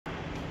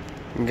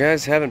You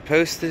guys haven't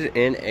posted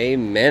in a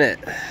minute.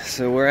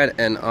 So we're at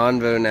an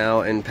Onvo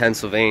now in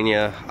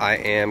Pennsylvania. I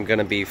am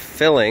gonna be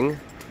filling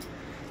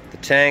the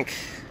tank.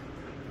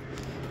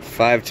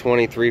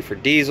 523 for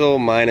diesel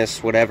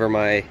minus whatever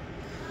my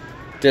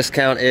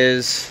discount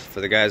is. For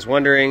the guys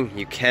wondering,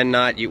 you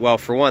cannot, well,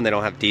 for one, they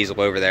don't have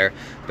diesel over there,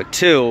 but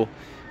two,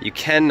 you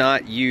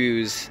cannot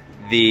use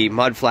the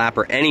mud flap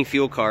or any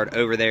fuel card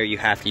over there. You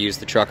have to use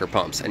the trucker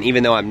pumps. And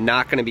even though I'm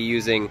not going to be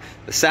using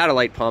the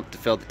satellite pump to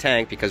fill the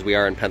tank because we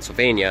are in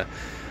Pennsylvania,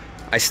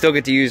 I still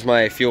get to use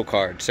my fuel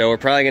card. So we're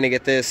probably going to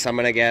get this, I'm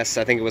going to guess,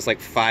 I think it was like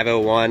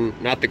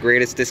 501. Not the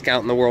greatest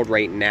discount in the world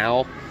right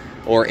now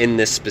or in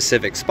this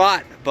specific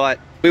spot, but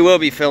we will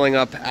be filling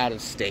up out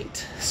of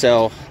state.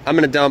 So I'm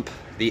going to dump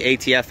the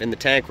ATF in the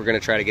tank. We're going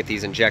to try to get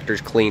these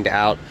injectors cleaned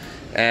out,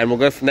 and we'll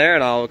go from there,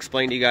 and I'll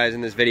explain to you guys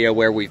in this video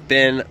where we've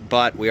been,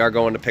 but we are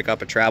going to pick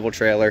up a travel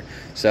trailer.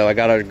 So I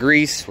got our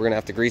grease. We're going to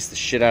have to grease the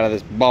shit out of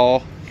this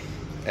ball,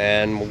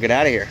 and we'll get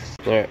out of here.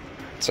 All right,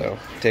 so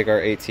take our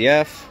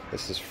ATF.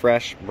 This is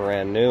fresh,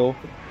 brand new.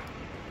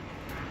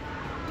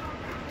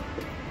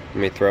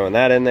 Me throwing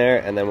that in there,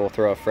 and then we'll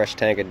throw a fresh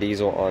tank of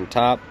diesel on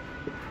top.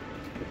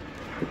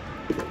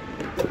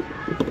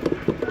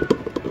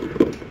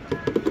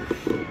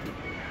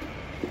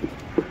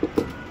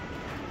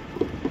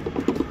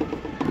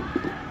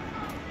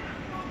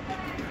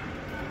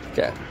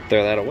 Okay,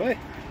 throw that away.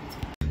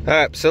 All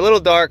right, so a little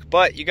dark,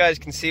 but you guys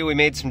can see we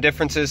made some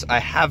differences. I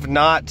have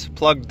not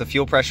plugged the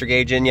fuel pressure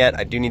gauge in yet.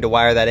 I do need to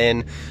wire that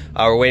in.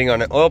 We're waiting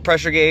on an oil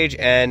pressure gauge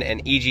and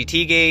an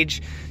EGT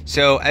gauge.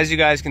 So as you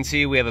guys can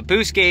see, we have a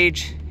boost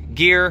gauge,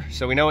 gear,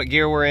 so we know what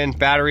gear we're in,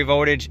 battery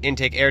voltage,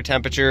 intake air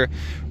temperature,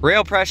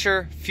 rail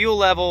pressure, fuel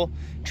level,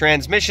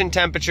 transmission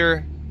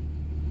temperature,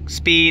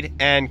 speed,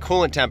 and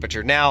coolant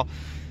temperature. Now,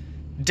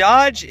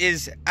 Dodge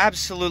is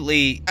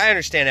absolutely, I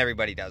understand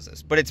everybody does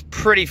this, but it's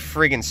pretty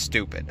friggin'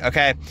 stupid,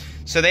 okay?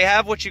 So they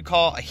have what you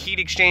call a heat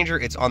exchanger.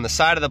 It's on the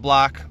side of the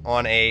block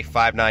on a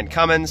 5.9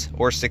 Cummins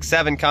or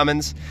 6.7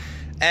 Cummins.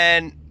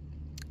 And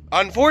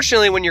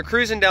unfortunately, when you're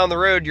cruising down the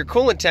road, your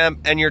coolant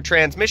temp and your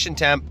transmission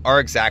temp are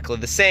exactly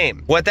the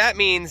same. What that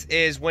means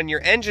is when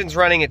your engine's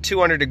running at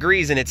 200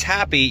 degrees and it's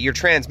happy, your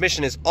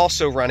transmission is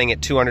also running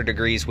at 200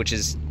 degrees, which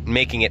is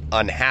making it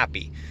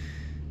unhappy.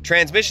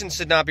 Transmissions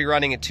should not be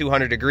running at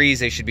 200 degrees.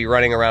 They should be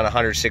running around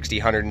 160,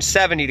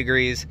 170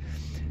 degrees.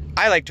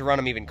 I like to run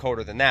them even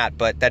colder than that,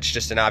 but that's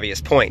just an obvious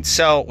point.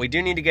 So we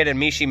do need to get a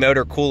Mishi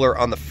motor cooler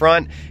on the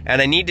front,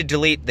 and I need to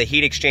delete the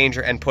heat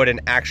exchanger and put an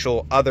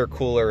actual other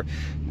cooler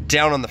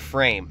down on the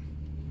frame.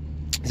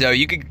 So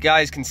you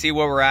guys can see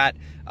where we're at.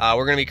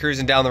 We're going to be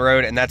cruising down the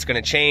road, and that's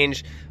going to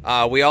change.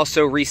 We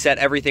also reset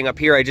everything up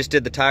here. I just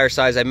did the tire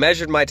size. I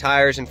measured my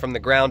tires, and from the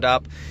ground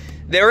up,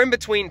 they're in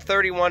between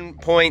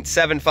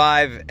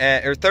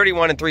 31.75 or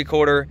 31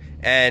 3/4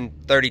 and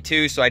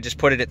 32, so I just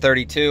put it at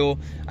 32.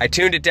 I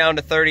tuned it down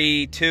to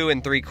 32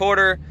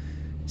 3/4.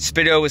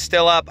 Speedo was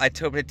still up. I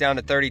took it down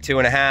to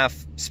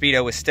 32.5.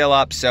 Speedo was still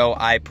up, so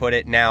I put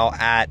it now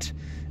at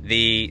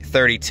the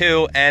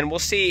 32, and we'll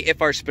see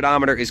if our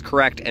speedometer is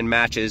correct and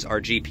matches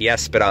our GPS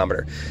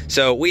speedometer.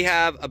 So we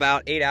have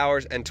about 8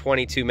 hours and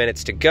 22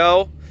 minutes to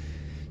go.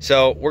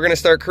 So we're gonna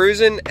start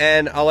cruising,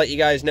 and I'll let you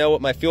guys know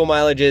what my fuel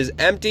mileage is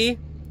empty,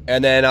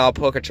 and then I'll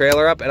hook a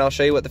trailer up and I'll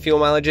show you what the fuel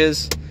mileage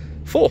is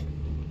full.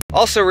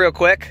 Also real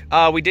quick,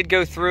 we did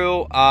go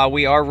through,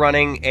 we are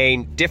running a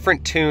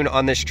different tune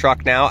on this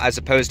truck now as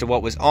opposed to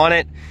what was on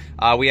it.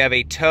 We have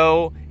a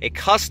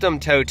custom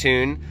tow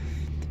tune.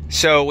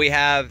 So we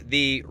have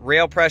the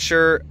rail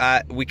pressure,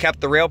 we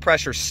kept the rail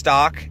pressure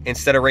stock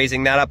instead of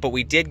raising that up, but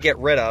we did get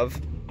rid of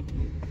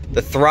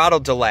the throttle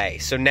delay.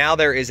 So now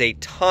there is a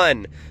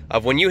ton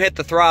of, when you hit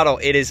the throttle,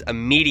 it is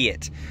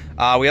immediate.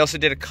 We also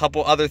did a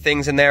couple other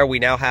things in there. We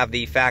now have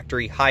the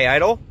factory high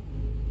idle.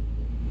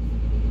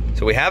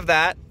 So we have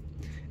that.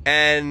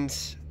 And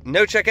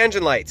no check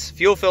engine lights.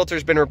 Fuel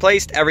filter's been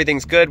replaced.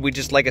 Everything's good. We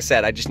just, like I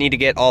said, I just need to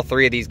get all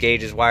three of these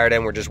gauges wired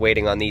in. We're just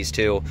waiting on these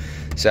two.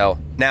 So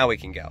now we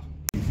can go.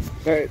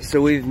 All right,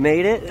 so we've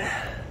made it.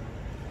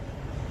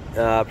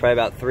 Probably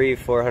about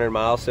 300-400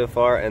 miles so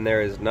far, and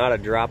there is not a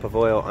drop of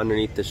oil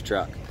underneath this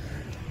truck.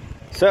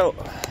 So,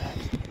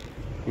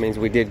 it means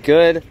we did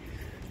good.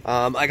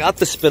 I got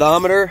the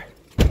speedometer.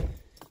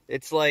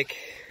 It's like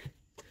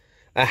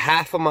a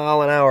half a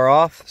mile an hour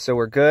off, so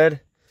we're good.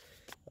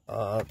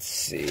 Let's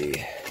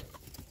see.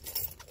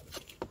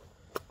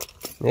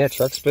 Yeah,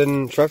 truck's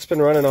been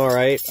running all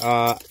right.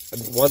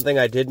 One thing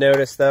I did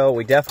notice though,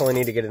 we definitely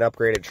need to get an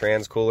upgraded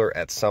trans cooler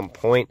at some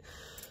point.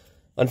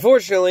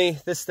 Unfortunately,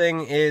 this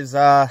thing is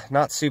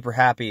not super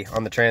happy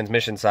on the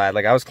transmission side.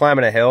 Like, I was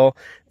climbing a hill.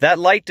 That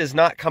light does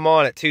not come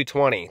on at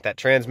 220. That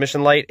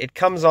transmission light, it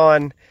comes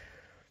on,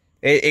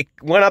 it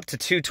went up to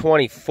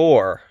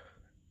 224,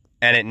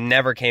 and it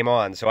never came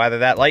on. So either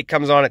that light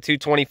comes on at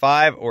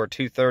 225 or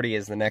 230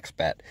 is the next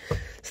bet.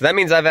 So that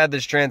means I've had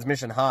this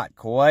transmission hot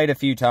quite a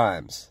few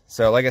times.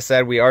 So like I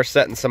said, we are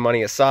setting some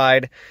money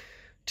aside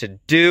to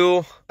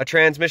do a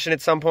transmission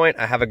at some point.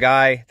 I have a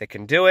guy that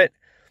can do it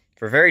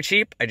for very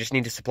cheap. I just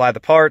need to supply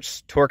the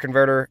parts, torque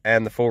converter,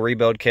 and the full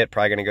rebuild kit.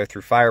 Probably gonna go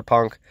through Fire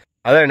Punk.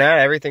 Other than that,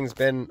 everything's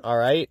been all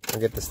right.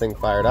 I'll get this thing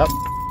fired up.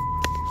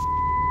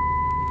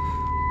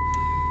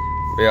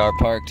 We are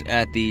parked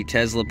at the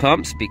Tesla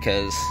pumps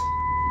because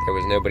there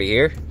was nobody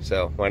here,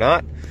 so why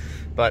not?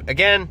 But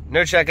again,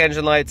 no check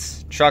engine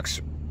lights.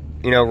 Truck's,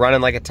 you know, running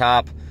like a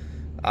top.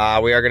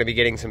 We are gonna be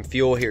getting some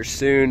fuel here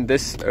soon.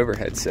 This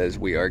overhead says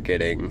we are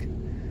getting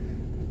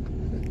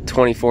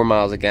 24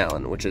 miles a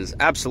gallon, which is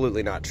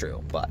absolutely not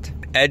true, but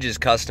Edge's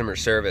customer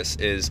service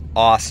is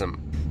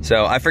awesome.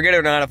 So I forget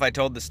or not if I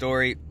told the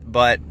story,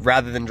 but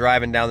rather than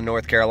driving down to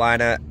North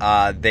Carolina,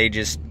 they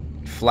just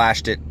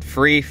flashed it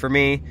free for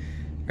me.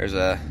 There's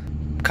a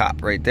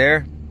cop right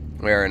there.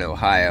 We're in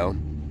Ohio.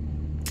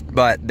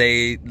 But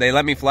they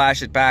let me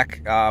flash it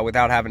back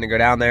without having to go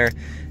down there.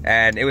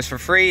 And it was for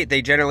free.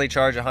 They generally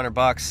charge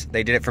 $100.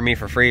 They did it for me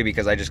for free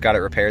because I just got it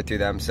repaired through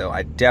them. So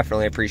I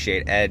definitely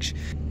appreciate Edge.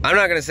 I'm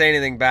not gonna say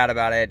anything bad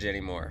about Edge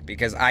anymore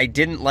because I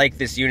didn't like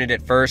this unit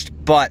at first,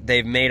 but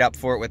they've made up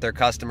for it with their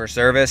customer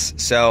service.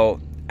 So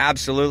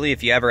absolutely,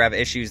 if you ever have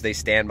issues, they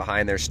stand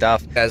behind their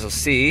stuff. As you'll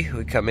see,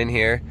 we come in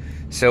here.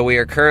 So we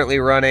are currently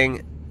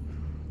running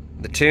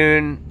the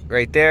tune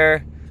right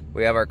there.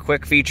 We have our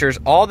quick features,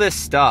 all this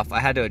stuff. I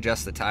had to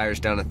adjust the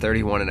tires down to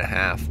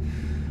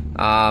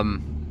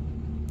 31.5.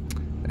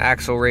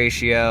 Axle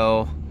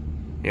ratio,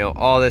 you know,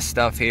 all this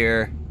stuff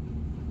here.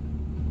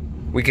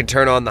 We can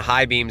turn on the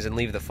high beams and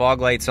leave the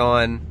fog lights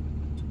on.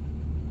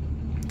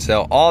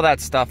 So all that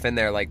stuff in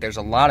there, like there's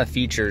a lot of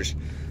features.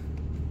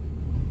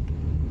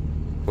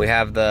 We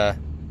have the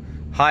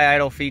high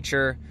idle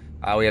feature.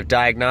 We have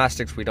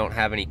diagnostics. We don't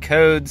have any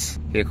codes.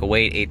 Vehicle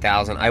weight,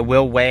 8,000. I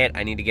will weigh it.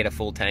 I need to get a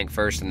full tank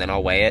first and then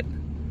I'll weigh it.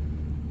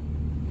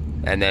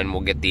 And then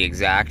we'll get the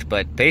exact,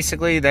 but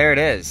basically there it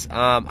is.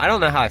 I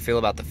don't know how I feel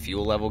about the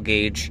fuel level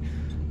gauge.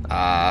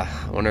 I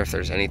wonder if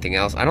there's anything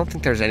else. I don't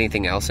think there's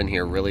anything else in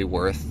here really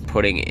worth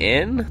putting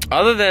in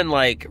other than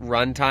like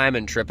runtime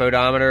and trip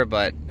odometer,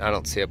 but I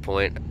don't see a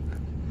point.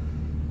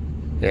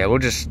 Yeah, we'll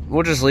just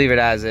leave it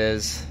as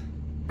is.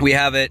 We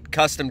have it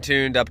custom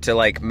tuned up to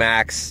like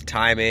max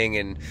timing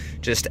and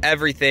just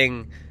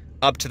everything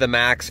up to the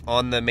max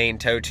on the main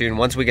tow tune.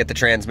 Once we get the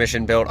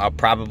transmission built, I'll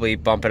probably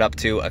bump it up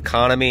to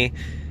economy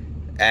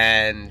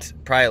and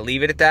probably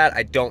leave it at that.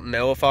 I don't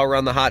know if I'll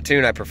run the hot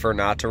tune. I prefer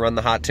not to run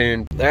the hot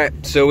tune. All right,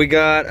 so we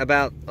got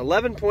about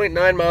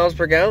 11.9 miles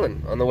per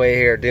gallon on the way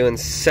here, doing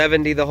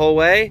 70 the whole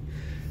way.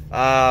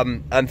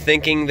 I'm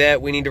thinking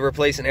that we need to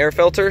replace an air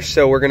filter,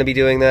 so we're gonna be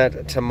doing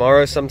that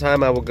tomorrow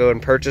sometime. I will go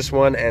and purchase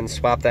one and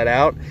swap that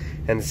out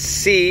and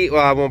see.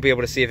 Well, I won't be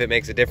able to see if it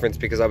makes a difference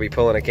because I'll be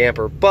pulling a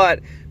camper, but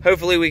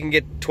hopefully we can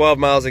get 12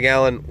 miles a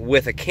gallon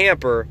with a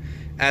camper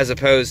as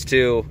opposed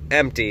to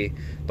empty.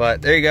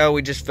 But there you go,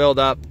 we just filled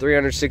up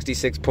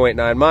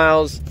 366.9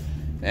 miles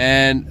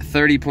and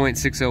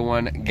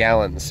 30.601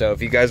 gallons. So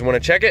if you guys wanna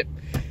check it,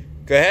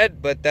 go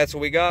ahead, but that's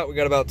what we got. We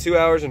got about 2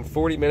 hours and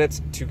 40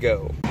 minutes to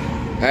go.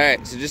 All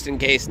right, so just in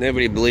case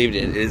nobody believed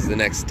it, it is the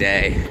next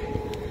day.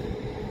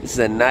 This is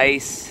a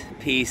nice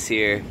piece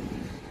here,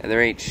 and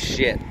there ain't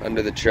shit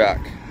under the truck.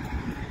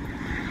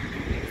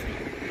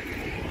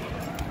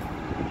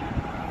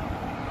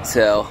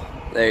 So,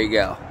 there you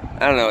go.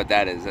 I don't know what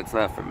that is. That's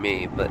not for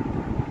me, but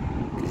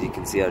because you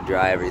can see how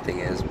dry everything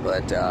is.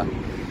 But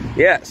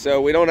yeah,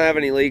 so we don't have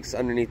any leaks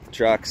underneath the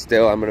truck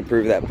still. I'm gonna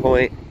prove that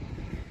point.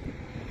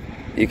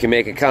 You can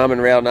make a common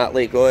rail not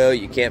leak oil.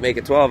 You can't make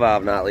a 12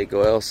 valve not leak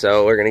oil.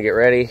 So we're gonna get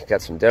ready.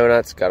 Got some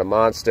donuts, got a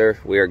Monster.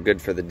 We are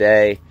good for the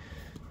day.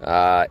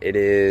 It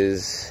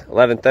is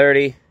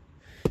 11:30.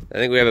 I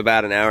think we have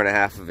about an hour and a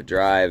half of a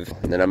drive,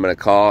 and then I'm gonna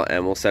call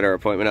and we'll set our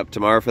appointment up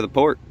tomorrow for the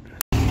port.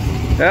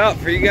 Well,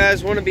 for you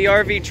guys wanna-be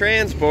RV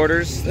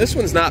transporters, this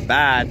one's not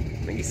bad.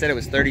 I think he said it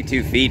was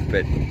 32 feet,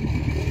 but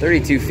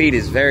 32 feet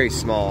is very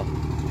small.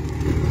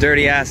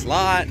 Dirty ass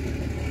lot.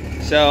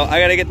 So I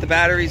gotta get the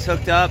batteries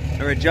hooked up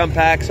or a jump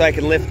pack so I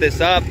can lift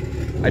this up.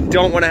 I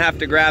don't wanna have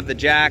to grab the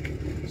jack.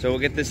 So we'll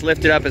get this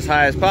lifted up as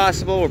high as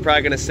possible. We're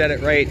probably gonna set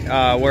it right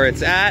where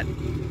it's at.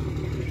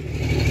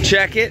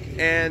 Check it,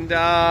 and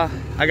I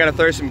gotta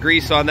throw some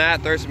grease on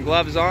that, throw some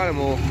gloves on, and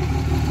we'll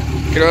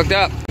get it hooked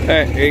up. All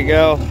right, here you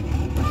go.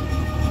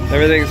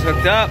 Everything's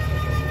hooked up.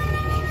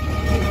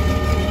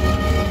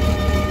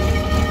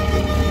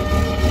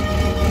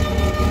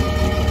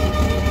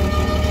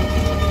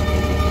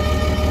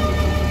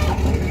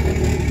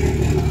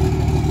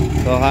 A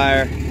little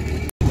higher.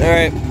 All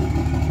right,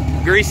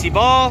 greasy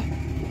ball.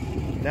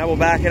 Now we'll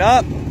back it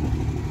up.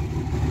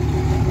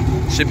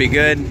 Should be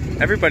good.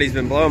 Everybody's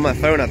been blowing my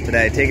phone up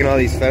today, taking all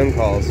these phone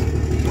calls.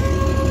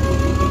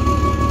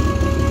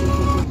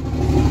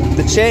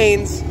 The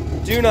chains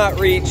do not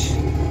reach,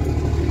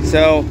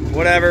 so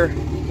whatever,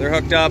 they're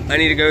hooked up. I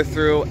need to go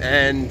through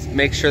and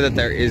make sure that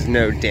there is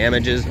no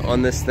damages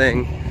on this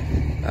thing.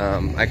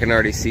 I can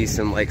already see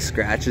some like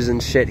scratches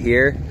and shit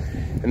here.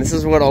 And this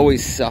is what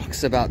always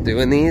sucks about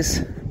doing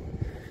these.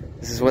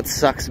 This is what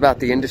sucks about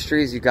the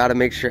industry, is you gotta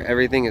make sure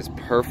everything is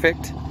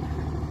perfect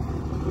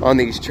on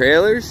these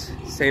trailers.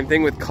 Same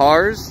thing with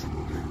cars.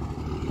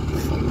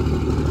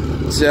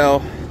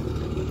 So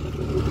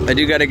I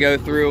do got to go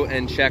through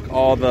and check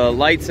all the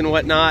lights and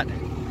whatnot,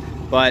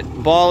 but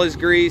ball is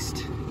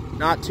greased,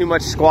 not too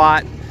much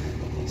squat.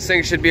 This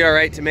thing should be all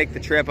right to make the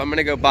trip. I'm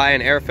gonna go buy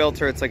an air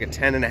filter. It's like a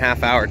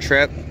 10.5-hour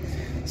trip.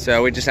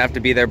 So we just have to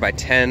be there by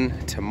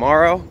 10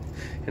 tomorrow.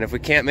 And if we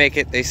can't make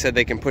it, they said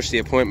they can push the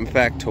appointment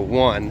back to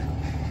 1.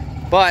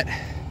 But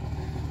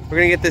we're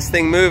gonna get this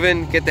thing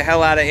moving, get the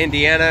hell out of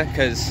Indiana,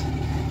 because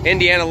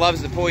Indiana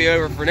loves to pull you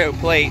over for no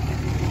plate.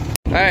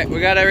 All right, we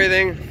got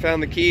everything,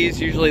 found the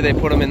keys. Usually they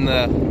put them in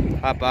the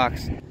hot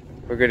box.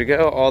 We're good to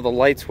go. All the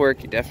lights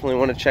work. You definitely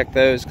wanna check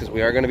those because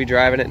we are gonna be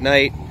driving at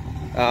night.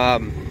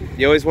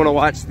 You always wanna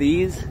watch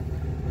these.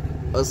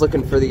 I was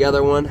looking for the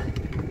other one.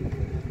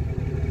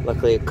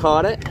 Luckily I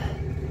caught it.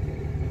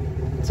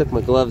 Took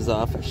my gloves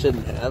off, I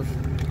shouldn't have.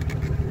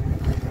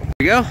 There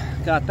we go,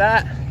 got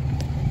that.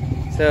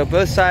 So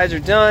both sides are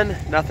done,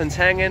 nothing's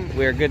hanging,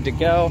 we're good to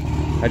go.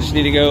 I just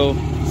need to go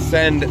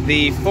send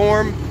the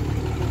form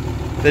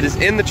that is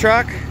in the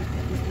truck.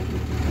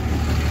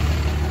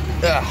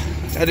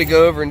 Had to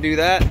go over and do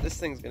that. This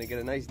thing's gonna get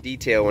a nice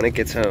detail when it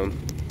gets home.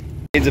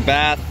 Needs a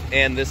bath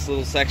and this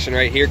little section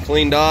right here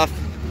cleaned off.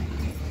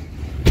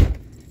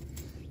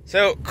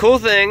 So, cool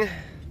thing,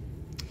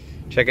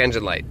 check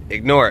engine light.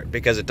 Ignore it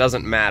because it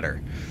doesn't matter.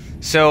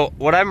 So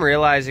what I'm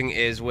realizing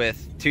is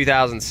with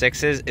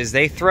 2006s is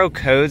they throw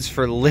codes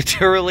for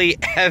literally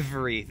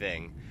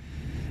everything.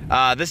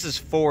 This is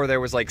 4, there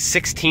was like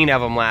 16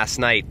 of them last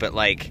night, but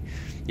like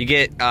you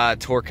get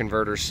torque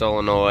converter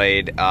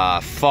solenoid,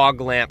 fog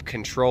lamp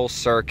control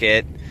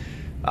circuit,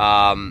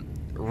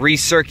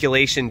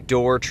 recirculation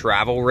door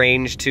travel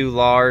range too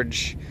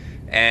large,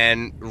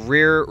 and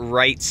rear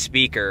right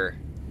speaker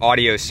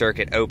audio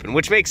circuit open,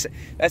 which makes,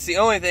 that's the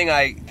only thing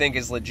I think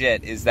is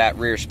legit, is that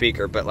rear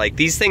speaker. But like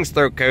these things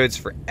throw codes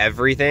for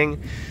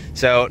everything,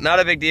 so not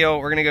a big deal.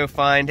 We're gonna go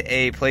find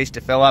a place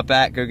to fill up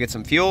at, go get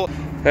some fuel.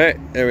 All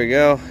right, there we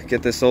go.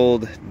 Get this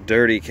old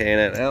dirty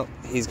can out.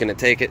 He's gonna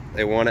take it,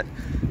 they want it.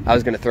 I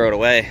was gonna throw it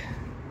away,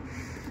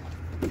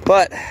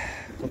 but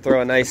we'll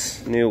throw a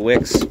nice new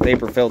Wix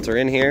paper filter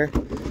in here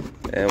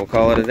and we'll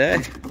call it a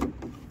day.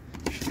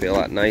 Should be a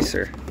lot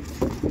nicer.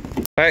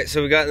 All right,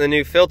 so we got the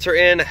new filter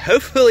in.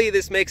 Hopefully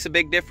this makes a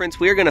big difference.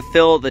 We are gonna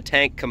fill the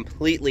tank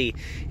completely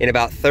in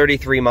about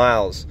 33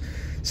 miles.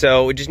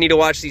 So we just need to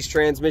watch these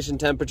transmission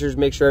temperatures,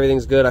 make sure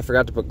everything's good. I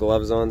forgot to put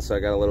gloves on, so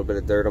I got a little bit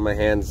of dirt on my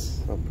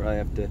hands. I'll probably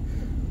have to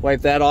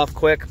wipe that off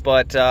quick.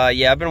 But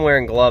yeah, I've been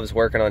wearing gloves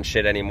working on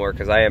shit anymore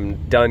because I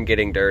am done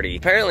getting dirty.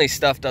 Apparently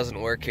stuff doesn't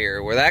work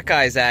here. Where that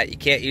guy's at, you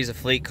can't use a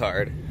fleet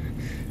card.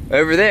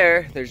 Over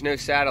there, there's no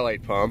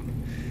satellite pump.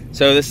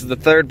 So this is the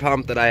 3rd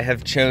pump that I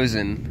have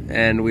chosen,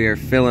 and we are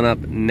filling up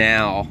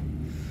now.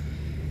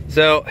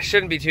 So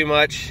shouldn't be too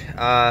much.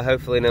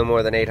 Hopefully no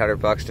more than 800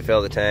 bucks to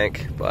fill the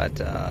tank, but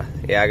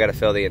yeah, I gotta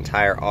fill the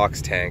entire aux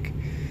tank.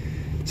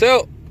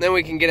 So then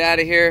we can get out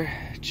of here,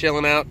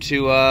 chilling out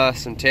to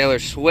some Taylor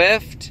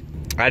Swift.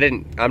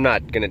 I'm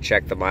not gonna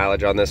check the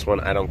mileage on this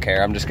one. I don't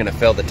care. I'm just gonna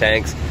fill the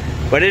tanks.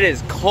 But it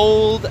is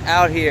cold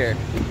out here.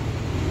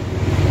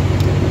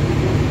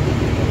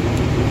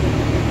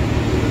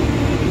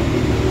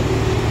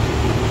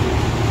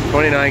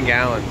 $29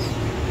 gallons.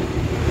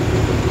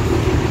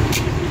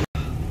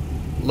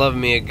 Love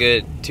me a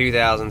good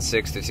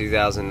 2006 to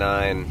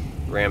 2009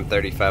 Ram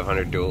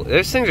 3500 dual.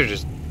 Those things are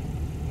just,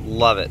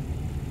 love it.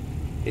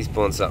 He's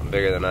pulling something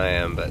bigger than I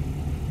am, but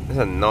it's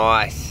a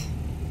nice,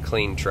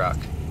 clean truck.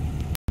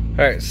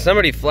 All right,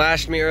 somebody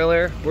flashed me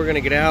earlier. We're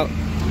gonna get out,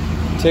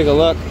 take a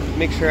look,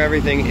 make sure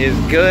everything is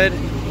good.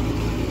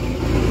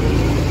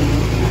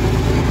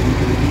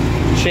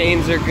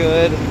 Chains are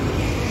good.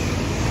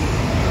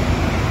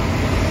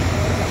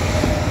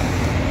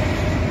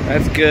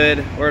 That's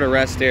good. We're at a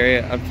rest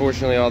area.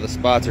 Unfortunately, all the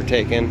spots are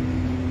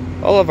taken.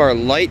 All of our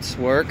lights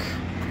work.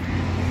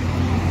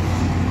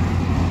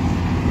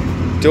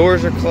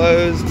 Doors are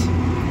closed.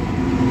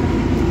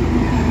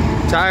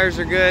 Tires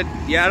are good.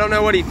 Yeah, I don't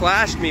know what he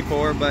flashed me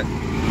for, but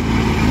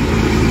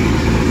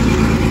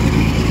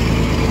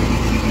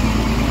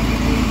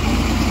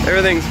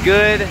everything's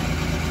good.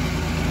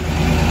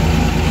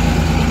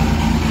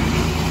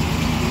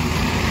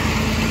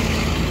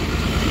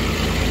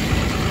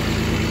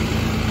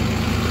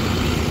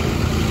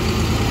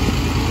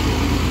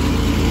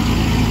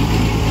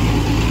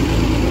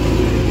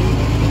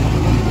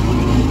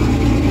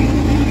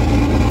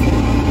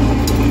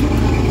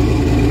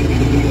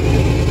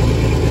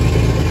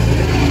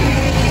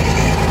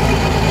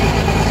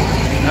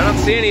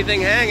 See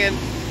anything hanging.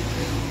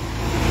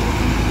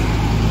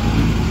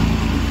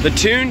 The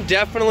tune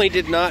definitely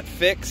did not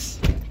fix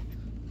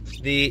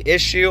the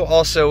issue.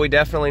 Also, we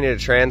definitely need a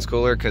trans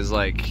cooler because,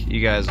 like,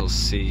 you guys will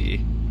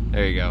see.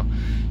 There you go.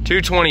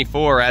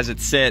 224 as it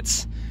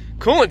sits.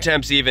 Coolant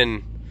temp's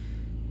even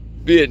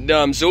being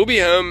dumb. So we'll be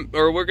home,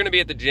 or we're gonna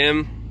be at the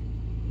gym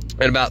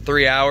in about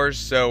 3 hours.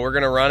 So we're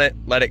gonna run it,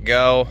 let it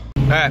go.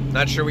 All right,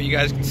 not sure what you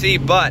guys can see,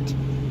 but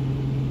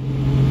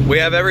we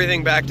have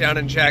everything back down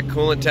in check.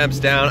 Coolant temp's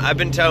down. I've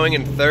been towing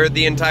in 3rd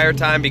the entire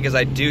time because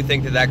I do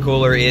think that that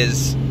cooler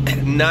is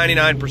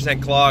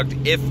 99%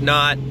 clogged. If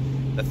not,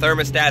 the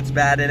thermostat's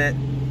bad in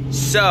it.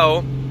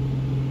 So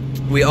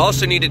we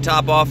also need to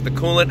top off the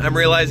coolant. I'm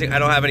realizing I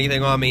don't have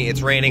anything on me.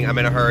 It's raining, I'm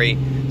in a hurry.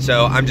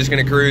 So I'm just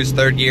gonna cruise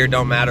third gear,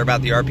 don't matter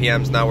about the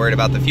RPMs, not worried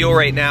about the fuel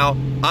right now.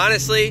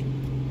 Honestly,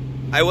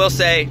 I will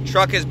say,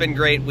 truck has been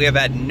great. We have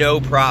had no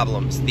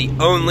problems. The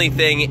only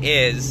thing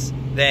is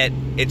that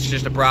it's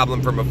just a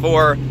problem from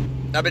before.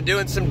 I've been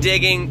doing some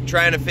digging,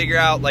 trying to figure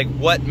out like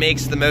what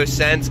makes the most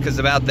sense, because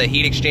about the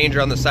heat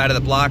exchanger on the side of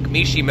the block,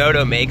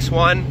 Mishimoto makes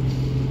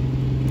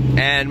one.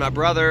 And my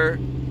brother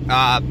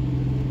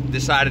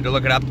decided to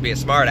look it up to be a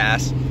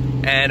smartass.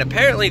 And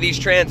apparently these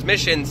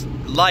transmissions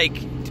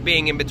like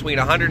being in between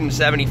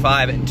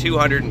 175 and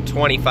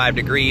 225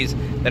 degrees.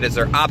 That is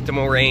their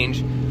optimal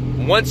range.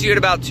 Once you hit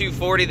about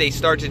 240, they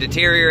start to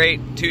deteriorate.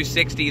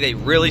 260, they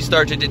really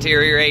start to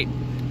deteriorate.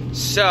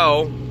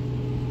 So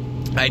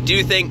I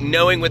do think,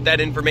 knowing with that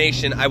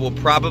information, I will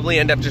probably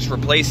end up just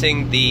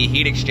replacing the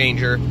heat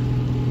exchanger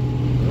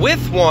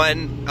with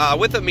one,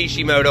 with a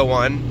Mishimoto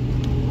one.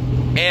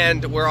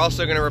 And we're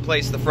also gonna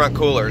replace the front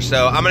cooler.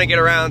 So I'm gonna get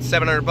around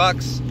 700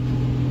 bucks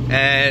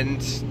and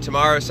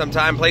tomorrow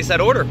sometime place that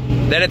order.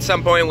 Then at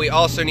some point we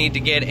also need to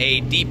get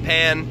a deep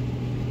pan,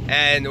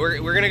 and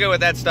we're gonna go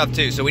with that stuff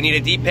too. So we need a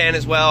deep pan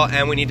as well,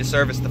 and we need to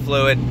service the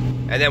fluid.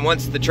 And then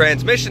once the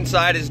transmission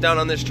side is done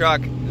on this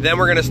truck, then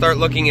we're gonna start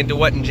looking into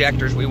what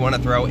injectors we wanna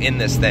throw in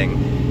this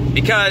thing.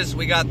 Because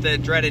we got the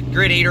dreaded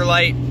grid heater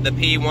light, the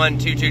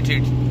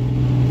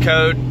P1222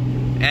 code,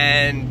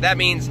 and that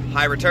means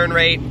high return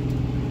rate,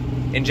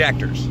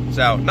 injectors.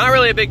 So not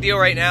really a big deal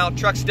right now.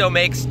 Truck still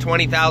makes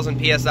 20,000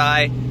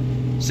 PSI,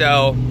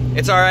 so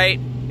it's all right.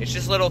 It's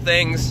just little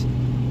things,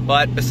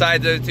 but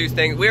besides those two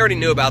things, we already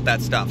knew about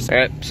that stuff. All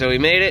right, so we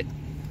made it.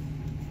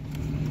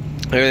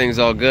 Everything's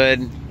all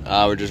good.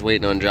 We're just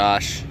waiting on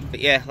Josh. But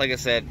yeah, like I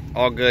said,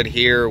 all good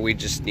here. We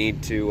just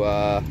need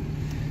to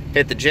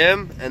hit the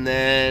gym, and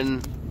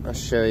then I'll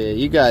show you.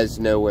 You guys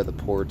know where the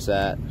port's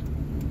at.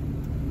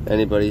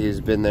 Anybody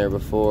who's been there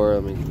before,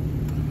 I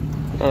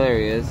mean, oh, there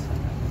he is.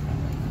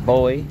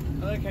 Boy.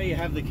 I like how you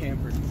have the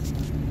camper.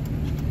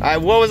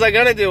 What was I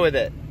gonna do with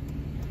it?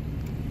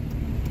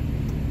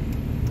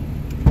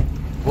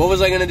 What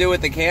was I gonna do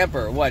with the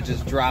camper? What,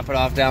 just drop it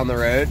off down the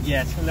road?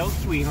 Yes, hello,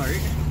 sweetheart.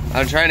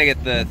 I'm trying to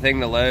get the thing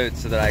to load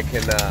so that I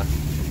can,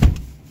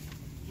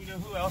 You know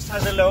who else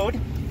has a load?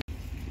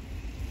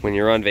 when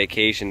you're on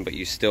vacation, but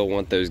you still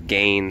want those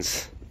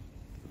gains.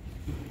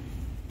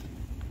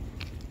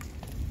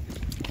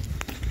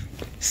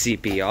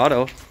 CP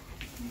Auto.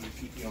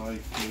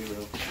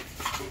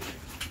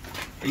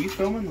 Are you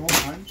filming the whole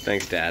time?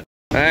 Thanks, Dad.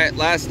 All right,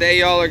 last day,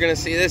 y'all are gonna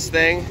see this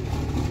thing.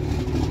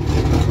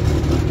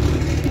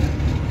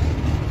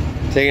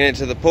 Taking it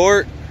to the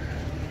port.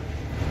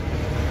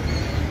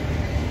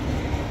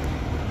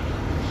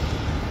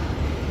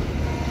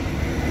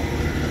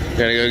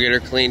 Gotta go get her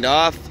cleaned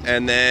off,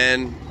 and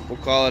then we'll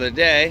call it a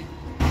day.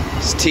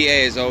 This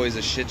TA is always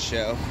a shit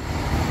show.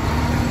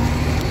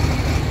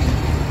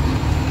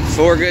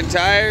 4 good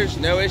tires,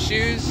 no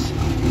issues.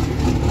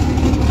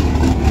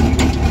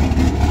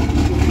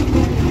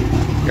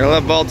 Gotta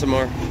love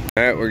Baltimore.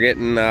 All right, we're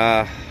getting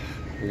our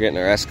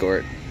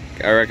escort.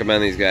 I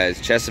recommend these guys,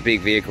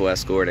 Chesapeake Vehicle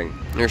Escorting.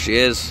 There she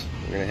is.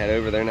 We're gonna head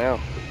over there now.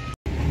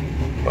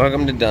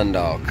 Welcome to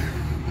Dundalk.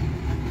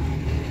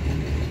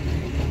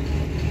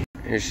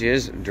 Here she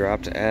is,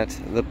 dropped at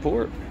the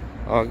port.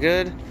 All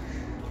good.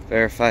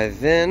 Verify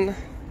VIN.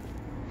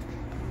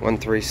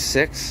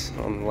 136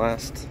 on the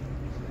last.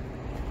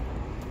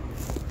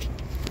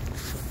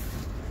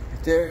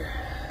 Right there.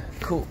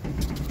 Cool.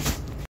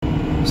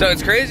 So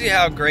it's crazy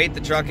how great the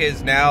truck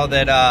is now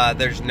that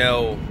there's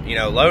no,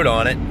 load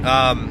on it.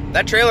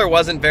 That trailer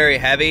wasn't very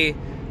heavy,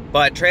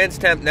 but trans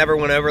temp never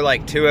went over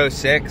like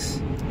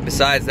 206.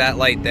 Besides that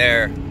light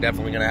there,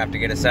 definitely gonna have to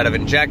get a set of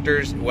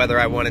injectors, whether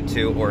I wanted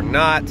to or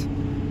not.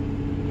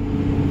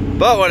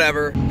 But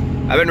whatever.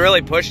 I've been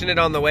really pushing it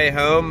on the way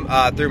home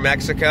through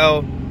Mexico,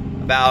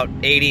 about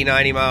 80,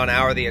 90 mile an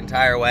hour the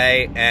entire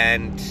way,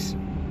 and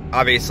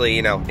obviously,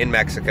 in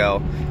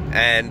Mexico.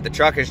 And the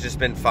truck has just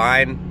been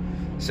fine.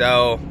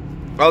 So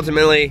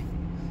ultimately,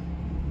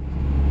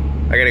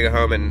 I gotta go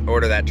home and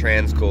order that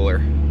trans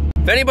cooler.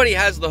 If anybody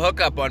has the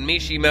hookup on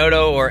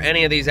Mishimoto or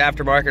any of these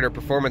aftermarket or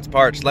performance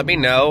parts, let me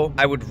know.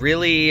 I would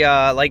really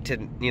like to,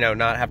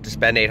 not have to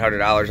spend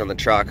 $800 on the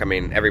truck. I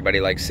mean, everybody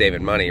likes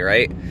saving money,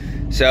 right?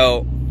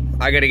 So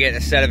I gotta get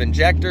a set of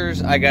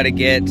injectors. I gotta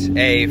get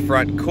a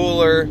front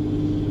cooler.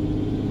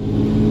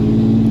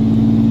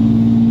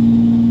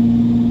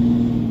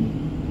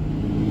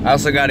 I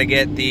also got to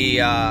get the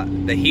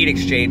heat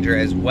exchanger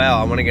as well.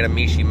 I want to get a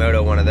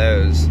Mishimoto one of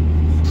those.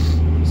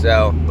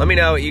 So let me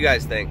know what you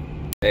guys think.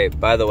 Hey,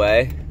 by the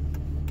way,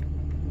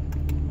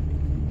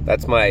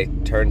 that's my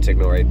turn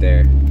signal right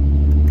there.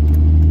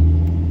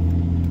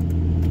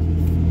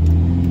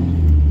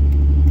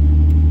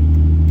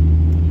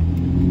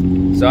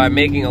 So I'm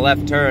making a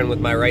left turn with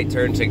my right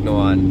turn signal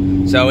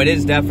on. So it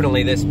is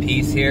definitely this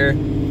piece here.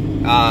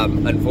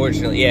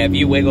 Unfortunately, yeah, if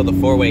you wiggle the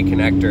 4-way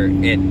connector,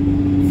 it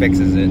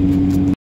fixes it.